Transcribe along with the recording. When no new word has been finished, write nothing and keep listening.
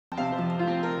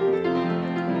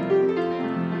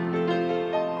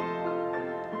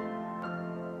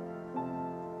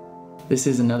This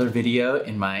is another video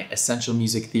in my Essential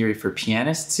Music Theory for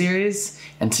Pianists series,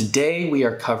 and today we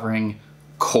are covering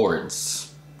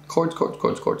chords.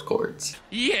 Chords.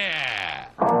 Yeah!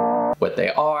 What they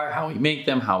are, how we make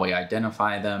them, how we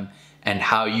identify them, and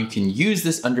how you can use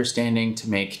this understanding to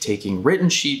make taking written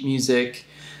sheet music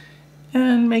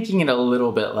and making it a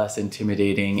little bit less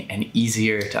intimidating and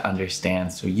easier to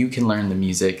understand so you can learn the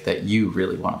music that you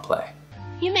really want to play.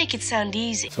 You make it sound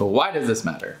easy. So why does this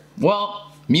matter? Well,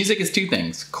 music is two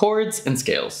things, chords and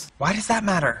scales. Why does that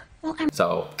matter?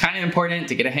 So kind of important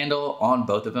to get a handle on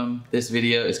both of them. This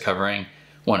video is covering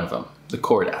one of them, the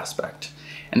chord aspect.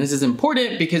 And this is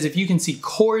important because if you can see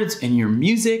chords in your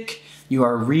music, you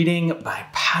are reading by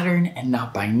pattern and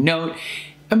not by note.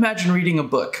 Imagine reading a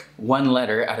book one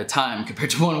letter at a time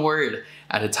compared to one word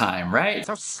at a time, right?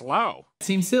 So slow. It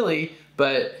seems silly,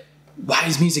 but why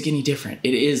is music any different?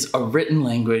 It is a written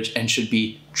language and should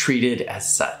be treated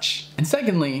as such. And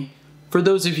secondly, for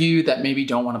those of you that maybe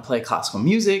don't want to play classical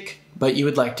music, but you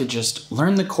would like to just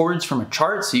learn the chords from a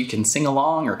chart so you can sing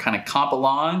along or kind of comp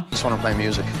along. Just want to play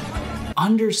music.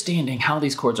 Understanding how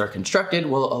these chords are constructed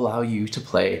will allow you to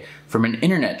play from an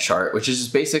internet chart, which is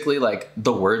just basically like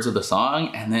the words of the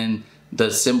song and then the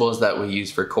symbols that we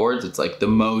use for chords. It's like the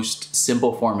most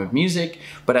simple form of music,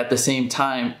 but at the same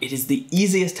time, it is the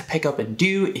easiest to pick up and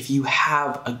do if you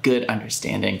have a good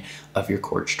understanding of your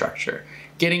chord structure.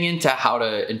 Getting into how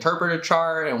to interpret a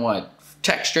chart and what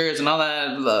textures and all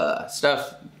that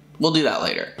stuff, we'll do that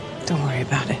later. Don't worry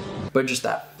about it. But just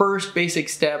that first basic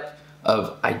step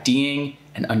of IDing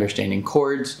and understanding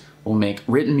chords will make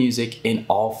written music in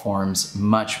all forms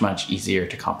much easier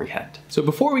to comprehend. So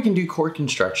before we can do chord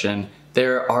construction,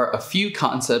 there are a few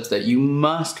concepts that you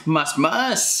must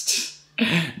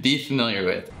be familiar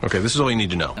with. Okay, this is all you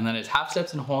need to know. And that is half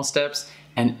steps and whole steps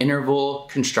and interval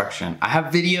construction. I have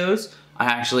videos on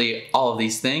actually all of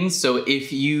these things, so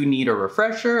if you need a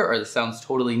refresher or this sounds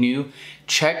totally new,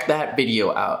 check that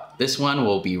video out. This one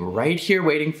will be right here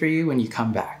waiting for you when you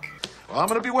come back. Well, I'm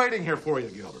gonna be waiting here for you,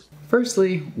 Gilbert.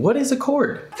 Firstly, what is a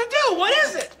chord? What to do? What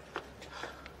is it?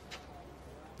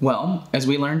 Well, as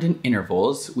we learned in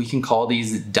intervals, we can call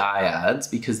these dyads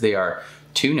because they are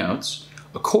two notes.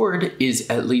 A chord is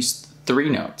at least three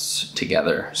notes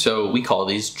together. So we call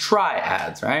these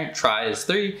triads, right? Tri is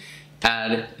three,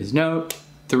 add is note,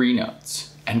 three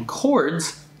notes. And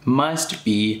chords must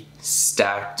be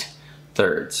stacked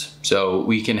thirds. So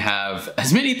we can have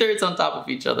as many thirds on top of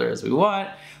each other as we want,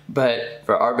 but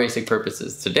for our basic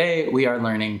purposes today, we are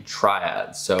learning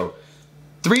triads. So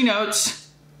three notes,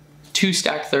 two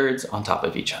stacked thirds on top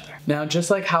of each other. Now,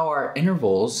 just like how our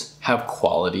intervals have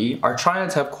quality, our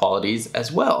triads have qualities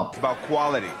as well. It's about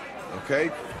quality,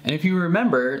 okay? And if you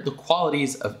remember the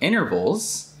qualities of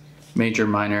intervals, major,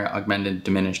 minor, augmented,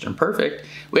 diminished, and perfect,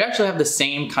 we actually have the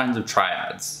same kinds of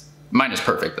triads. Mine is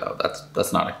perfect though,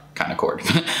 that's not a kind of chord.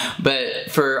 But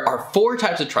for our four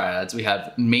types of triads, we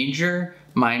have major,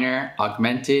 minor,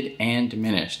 augmented, and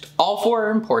diminished. All four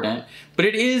are important, but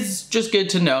it is just good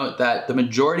to note that the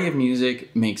majority of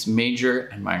music makes major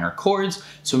and minor chords,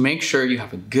 so make sure you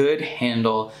have a good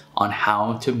handle on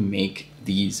how to make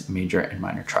these major and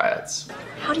minor triads.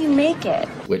 How do you make it?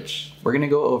 Which we're gonna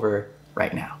go over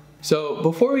right now. So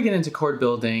before we get into chord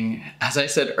building, as I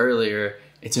said earlier,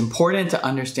 it's important to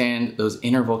understand those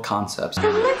interval concepts. So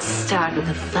let's start with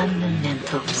the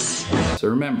fundamentals. So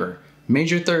remember,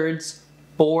 major thirds,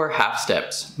 4 half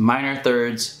steps, minor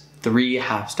thirds, 3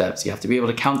 half steps. You have to be able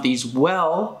to count these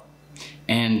well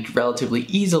and relatively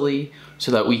easily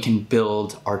so that we can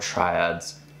build our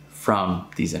triads from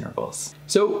these intervals.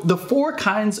 So the 4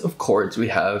 kinds of chords we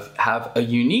have a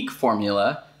unique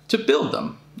formula to build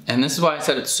them. And this is why I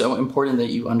said it's so important that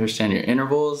you understand your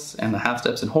intervals and the half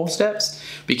steps and whole steps,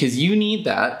 because you need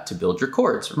that to build your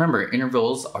chords. Remember,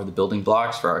 intervals are the building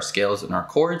blocks for our scales and our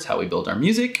chords, how we build our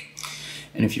music.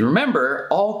 And if you remember,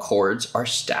 all chords are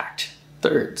stacked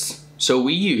thirds. So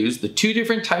we use the 2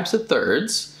 different types of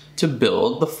thirds to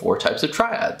build the 4 types of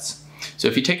triads. So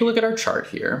if you take a look at our chart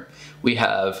here, we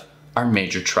have our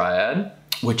major triad,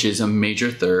 which is a major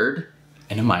third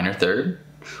and a minor third.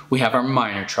 We have our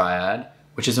minor triad,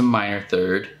 which is a minor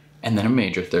third and then a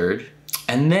major third.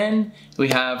 And then we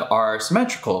have our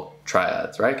symmetrical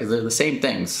triads, right? Because they're the same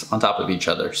things on top of each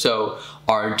other. So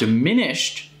our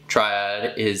diminished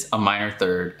triad is a minor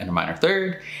third and a minor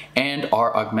third, and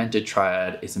our augmented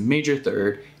triad is a major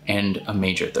third and a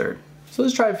major third. So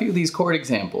let's try a few of these chord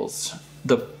examples.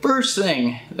 The first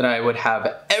thing that I would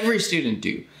have every student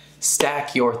do,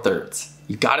 stack your thirds.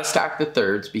 you gotta stack the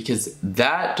thirds because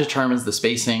that determines the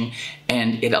spacing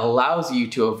and it allows you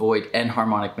to avoid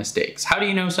enharmonic mistakes. How do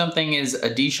you know something is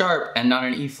a D sharp and not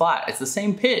an E flat? It's the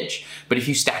same pitch, but if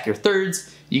you stack your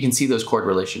thirds, you can see those chord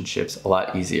relationships a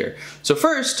lot easier. So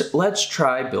first, let's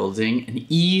try building an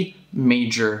E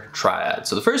major triad.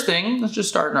 So the first thing, let's just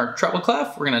start in our treble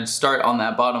clef. We're gonna start on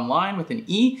that bottom line with an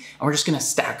E, and we're just gonna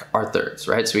stack our thirds,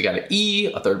 right? So we got an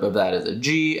E, a third above that is a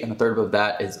G, and a third above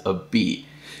that is a B.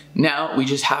 Now we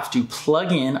just have to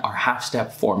plug in our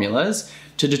half-step formulas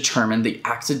to determine the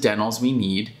accidentals we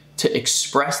need to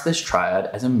express this triad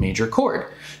as a major chord.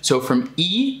 So from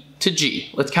E to G,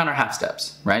 let's count our half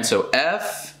steps, right? So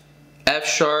F, F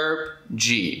sharp,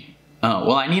 G. Oh,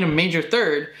 well, I need a major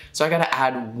third, so I gotta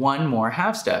add one more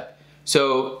half step.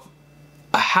 So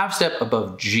a half step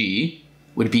above G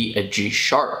would be a G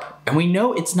sharp. And we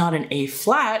know it's not an A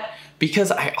flat because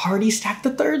I already stacked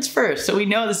the thirds first. So we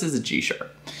know this is a G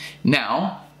sharp.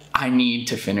 Now, I need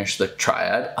to finish the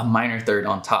triad, a minor third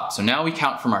on top. So now we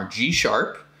count from our G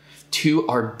sharp to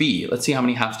our B. Let's see how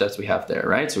many half steps we have there,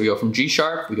 right? So we go from G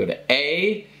sharp, we go to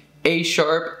A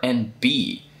sharp, and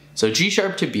B. So G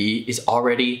sharp to B is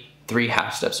already 3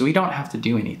 half steps, so we don't have to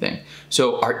do anything.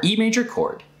 So our E major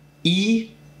chord,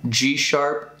 E, G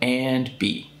sharp, and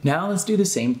B. Now let's do the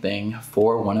same thing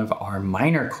for one of our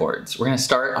minor chords. We're gonna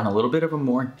start on a little bit of a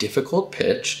more difficult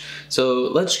pitch. So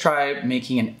let's try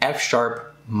making an F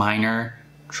sharp minor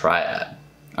triad.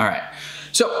 All right,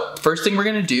 so first thing we're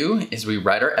gonna do is we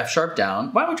write our F sharp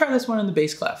down. Why don't we try this one in the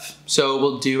bass clef? So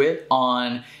we'll do it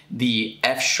on the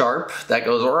F sharp that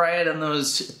goes right on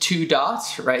those 2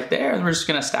 dots right there. And we're just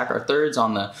gonna stack our thirds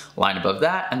on the line above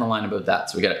that and the line above that.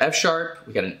 So we got an F sharp,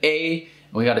 we got an A,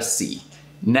 and we got a C.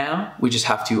 Now we just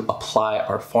have to apply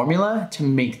our formula to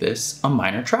make this a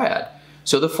minor triad.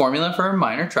 So the formula for a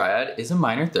minor triad is a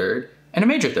minor third and a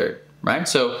major third, right?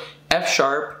 So F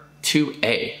sharp to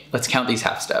A. Let's count these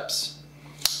half steps.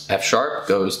 F sharp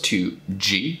goes to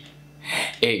G,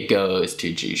 it goes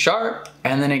to G sharp,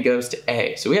 and then it goes to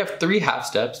A. So we have 3 half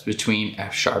steps between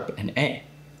F sharp and A.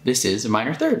 This is a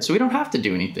minor third, so we don't have to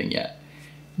do anything yet.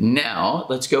 Now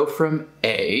let's go from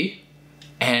A,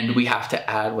 and we have to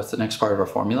add, what's the next part of our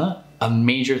formula? A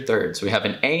major third. So we have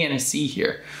an A and a C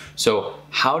here. So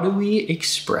how do we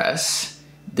express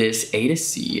this A to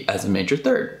C as a major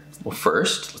third? Well,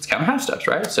 first, let's count our half steps,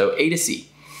 right? So A to C.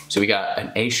 So we got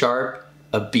an A sharp,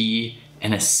 a B,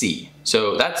 and a C.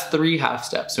 So that's 3 half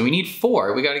steps. So we need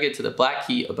 4. We gotta get to the black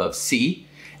key above C,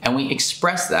 and we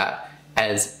express that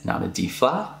as not a D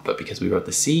flat, but because we wrote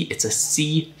the C, it's a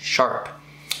C sharp.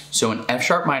 So an F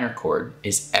sharp minor chord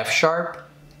is F sharp,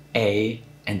 A,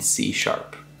 and C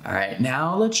sharp. All right,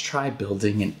 now let's try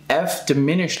building an F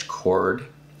diminished chord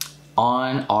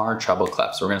on our treble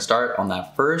clef. So we're gonna start on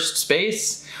that first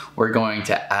space. We're going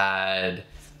to add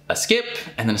a skip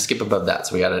and then a skip above that.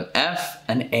 So we got an F,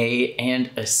 an A, and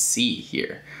a C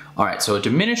here. All right, so a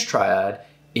diminished triad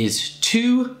is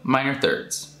 2 minor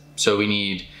thirds. So we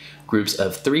need groups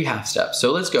of 3 half steps.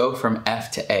 So let's go from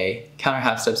F to A, count our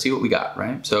half steps, see what we got,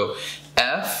 right? So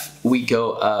F, we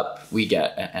go up, we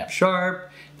get an F sharp,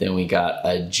 then we got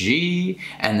a G,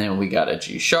 and then we got a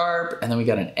G sharp, and then we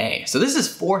got an A. So this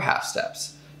is 4 half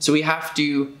steps. So we have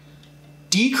to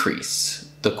decrease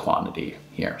the quantity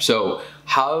here. So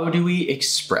how do we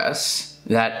express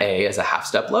that A as a half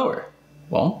step lower?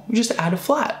 Well, we just add a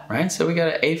flat, right? So we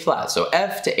got an A flat. So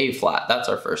F to A flat, that's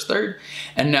our first third.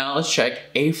 And now let's check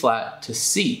A flat to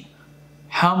C.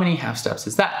 How many half steps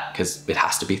is that? Because it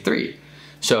has to be 3.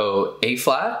 So A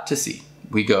flat to C.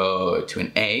 We go to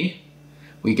an A,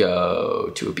 we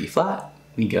go to a B flat,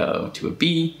 we go to a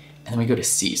B, and then we go to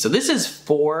C. So this is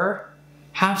 4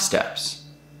 half steps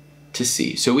to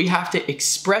C. So we have to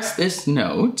express this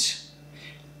note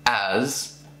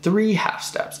as 3 half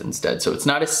steps instead. So it's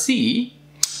not a C,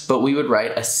 but we would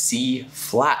write a C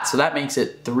flat. So that makes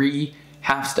it 3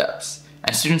 half steps.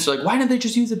 And students are like, why didn't they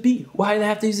just use a B? Why do they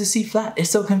have to use a C flat? It's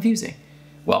so confusing.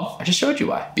 Well, I just showed you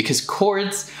why. Because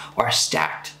chords are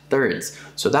stacked thirds.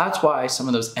 So that's why some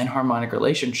of those enharmonic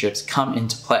relationships come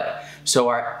into play. So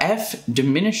our F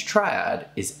diminished triad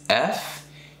is F,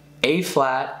 A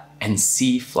flat, and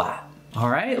C flat. All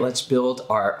right, let's build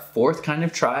our 4th kind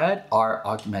of triad, our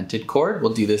augmented chord.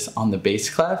 We'll do this on the bass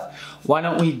clef. Why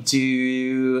don't we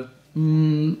do,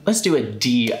 let's do a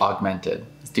D augmented.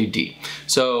 Let's do D.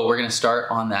 So we're gonna start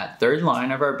on that 3rd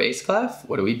line of our bass clef.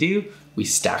 What do? We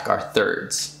stack our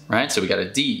thirds, right? So we got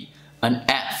a D, an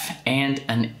F, and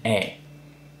an A.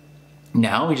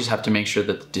 Now we just have to make sure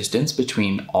that the distance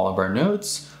between all of our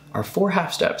notes are 4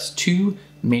 half steps, 2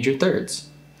 major thirds.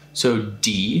 So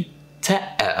D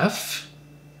to F,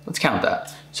 let's count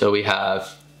that. So we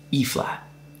have E flat,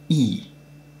 E,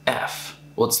 F.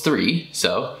 Well, it's 3,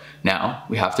 so now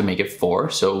we have to make it 4.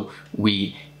 So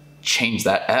we change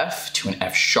that F to an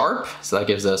F sharp. So that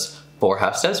gives us 4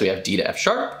 half steps. We have D to F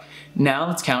sharp. Now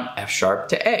let's count F sharp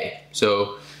to A.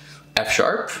 So F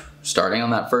sharp, starting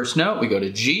on that first note, we go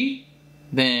to G,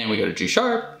 then we go to G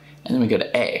sharp, and then we go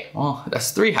to A. Well,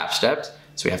 that's 3 half steps,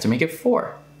 so we have to make it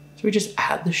 4. So we just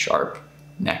add the sharp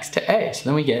next to A. So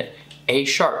then we get A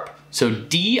sharp. So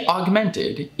D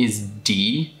augmented is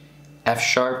D, F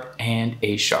sharp, and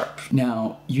A sharp.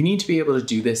 Now, you need to be able to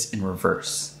do this in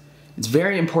reverse. It's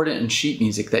very important in sheet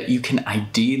music that you can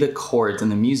ID the chords in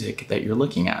the music that you're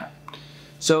looking at.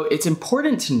 So it's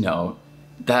important to note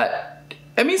that,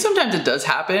 I mean, sometimes it does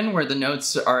happen where the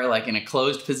notes are like in a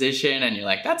closed position and you're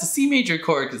like, that's a C major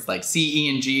chord because it's like C, E,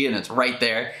 and G and it's right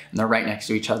there and they're right next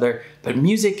to each other. But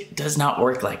music does not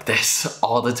work like this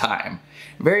all the time.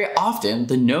 Very often,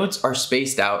 the notes are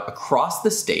spaced out across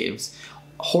the staves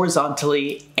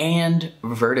horizontally and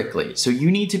vertically. So you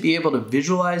need to be able to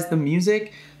visualize the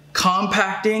music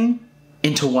compacting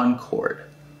into one chord.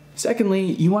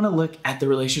 Secondly, you want to look at the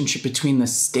relationship between the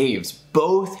staves,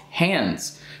 both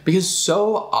hands, because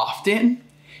so often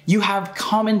you have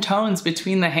common tones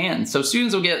between the hands. So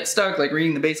students will get stuck like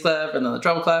reading the bass clef and then the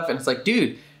treble clef, and it's like,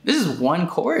 dude, this is one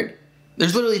chord.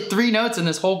 There's literally 3 notes in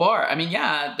this whole bar. I mean,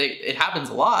 yeah, it happens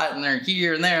a lot and they're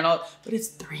here and there and all, but it's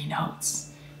 3 notes.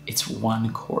 It's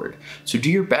one chord. So do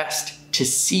your best to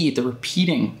see the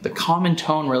repeating, the common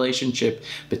tone relationship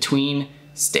between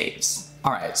staves.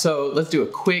 All right, so let's do a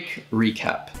quick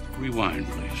recap. Rewind,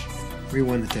 please.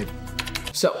 Rewind the tape.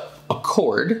 So a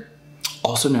chord,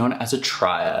 also known as a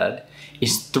triad,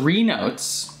 is 3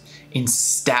 notes in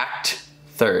stacked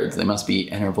thirds. They must be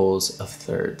intervals of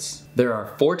thirds. There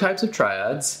are 4 types of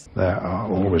triads. There are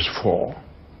always 4.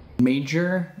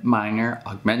 Major, minor,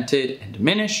 augmented, and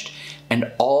diminished,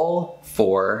 and all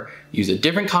 4 use a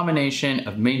different combination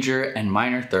of major and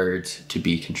minor thirds to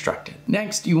be constructed.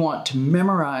 Next, you want to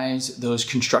memorize those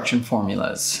construction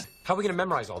formulas. How are we gonna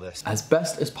memorize all this? As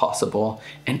best as possible,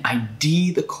 and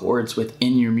ID the chords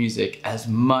within your music as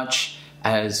much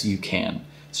as you can.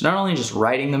 So not only just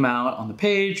writing them out on the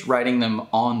page, writing them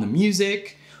on the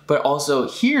music, but also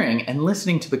hearing and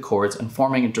listening to the chords and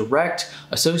forming a direct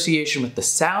association with the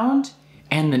sound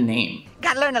and the name.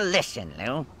 Gotta learn to listen,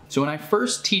 Lou. So when I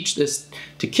first teach this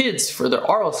to kids for their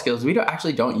oral skills, we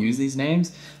actually don't use these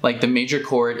names. Like the major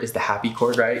chord is the happy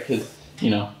chord, right? Because, you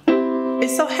know,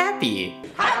 it's so happy.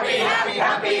 Happy, happy,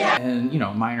 happy, happy. And, you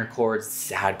know, minor chords,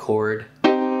 sad chord.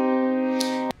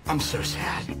 I'm so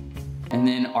sad. And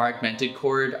then our augmented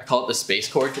chord, I call it the space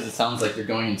chord because it sounds like you're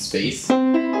going in space. You're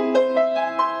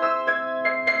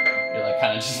like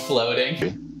kind of just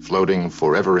floating. Floating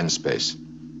forever in space.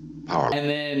 Powerless. And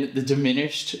then the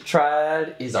diminished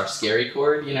triad is our scary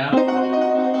chord, you know?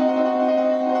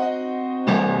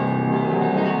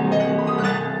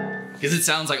 Because it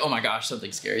sounds like, oh my gosh,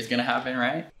 something scary is gonna happen,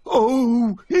 right?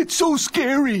 Oh, it's so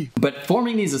scary. But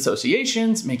forming these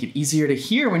associations make it easier to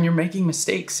hear when you're making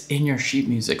mistakes in your sheet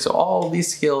music. So all of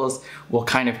these skills will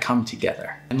kind of come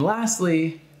together. And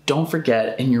lastly, don't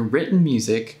forget, in your written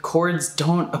music, chords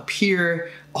don't appear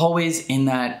always in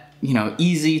that, you know,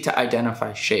 easy to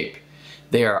identify shape.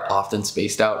 They are often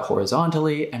spaced out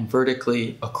horizontally and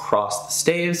vertically across the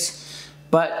staves.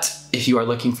 But if you are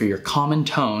looking for your common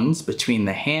tones between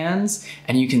the hands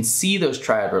and you can see those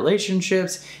triad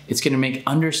relationships, it's gonna make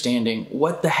understanding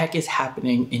what the heck is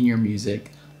happening in your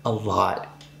music a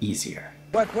lot easier.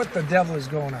 What the devil is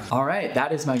going on? All right,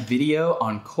 that is my video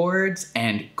on chords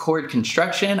and chord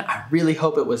construction. I really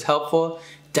hope it was helpful.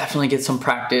 Definitely get some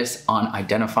practice on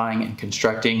identifying and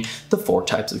constructing the 4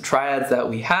 types of triads that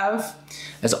we have.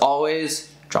 As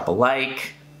always, drop a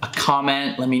like, a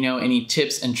comment, let me know any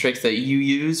tips and tricks that you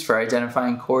use for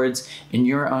identifying chords in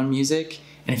your own music.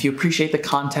 And if you appreciate the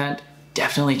content,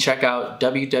 definitely check out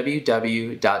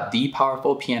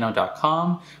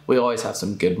www.thepowerfulpiano.com. We always have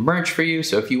some good merch for you,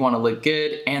 so if you want to look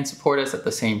good and support us at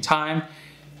the same time,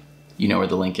 you know where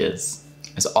the link is.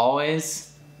 As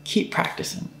always, keep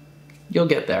practicing. You'll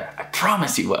get there. I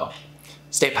promise you will.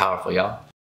 Stay powerful, y'all.